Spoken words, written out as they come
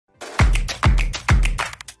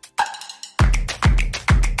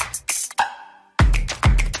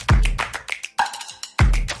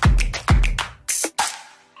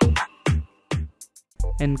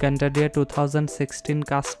Encantadia 2016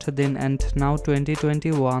 cast then and now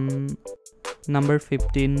 2021. Number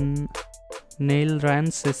 15. Neil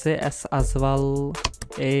Ryan Sese as Aswal.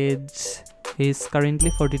 Age: he is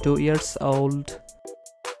currently 42 years old.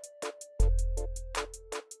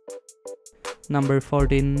 Number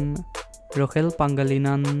 14. Rochelle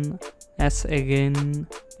Pangalinan as Again.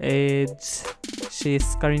 Age: she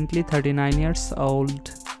is currently 39 years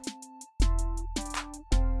old.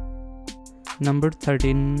 Number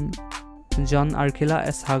 13. John Arkila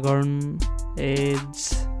as Hagorn. Age: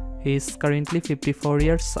 he is currently 54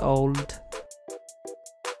 years old.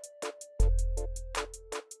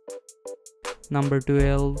 Number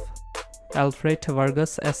 12. Alfred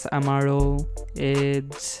Vargas as Amaro.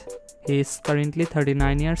 Age: he is currently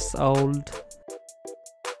 39 years old.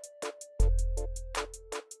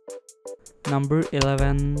 Number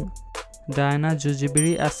 11. Diana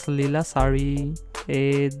Jujibiri as Leela Sari.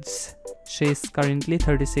 Age: she is currently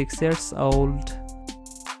 36 years old.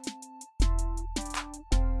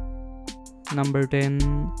 Number 10.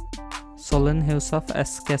 Solen Husaf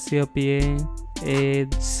as Cassiopeia.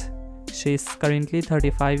 Age: she is currently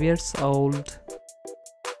 35 years old.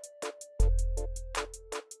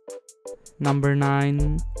 Number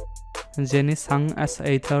 9. Jenny Sang as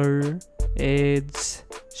Aether. Age: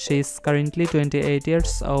 she is currently 28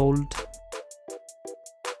 years old.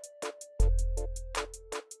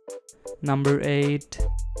 Number 8.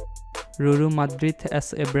 Ruru Madrid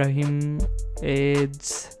as Ibrahim.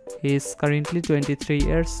 Age: he is currently 23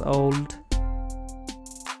 years old.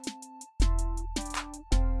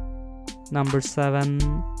 Number 7.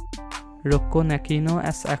 Rocco Nakino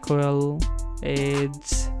as Aquel.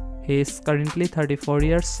 Age: he is currently 34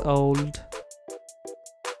 years old.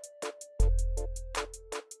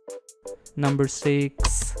 Number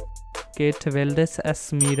 6. Kate Valdez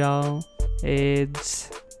as Mira. Age: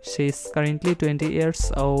 she is currently 20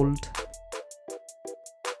 years old.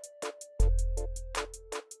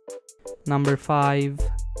 Number 5.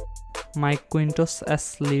 Mike Quintos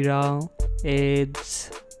as Lyra. Age: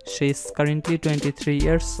 she is currently 23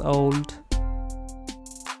 years old.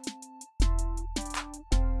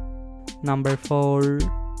 Number 4.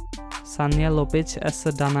 Sanya Lopez as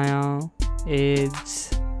Danaya. Age: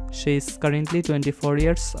 she is currently 24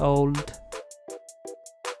 years old.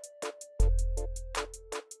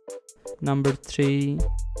 Number 3.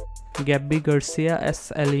 Gabby Garcia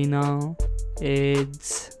as Elena.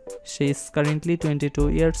 Age: she is currently 22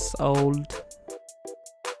 years old.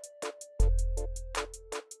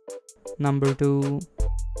 Number 2.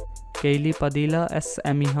 Kaylee Padilla as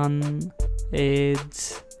Amihan.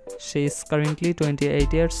 Age: she is currently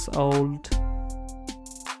 28 years old.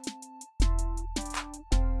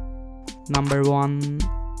 Number 1.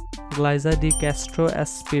 Glyza De Castro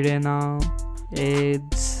as Pirena.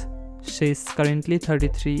 Age: she is currently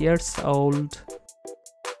 33 years old.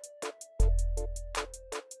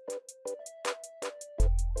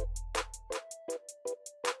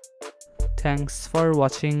 Thanks for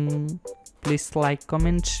watching. Please like,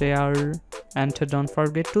 comment, share, and don't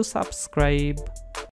forget to subscribe.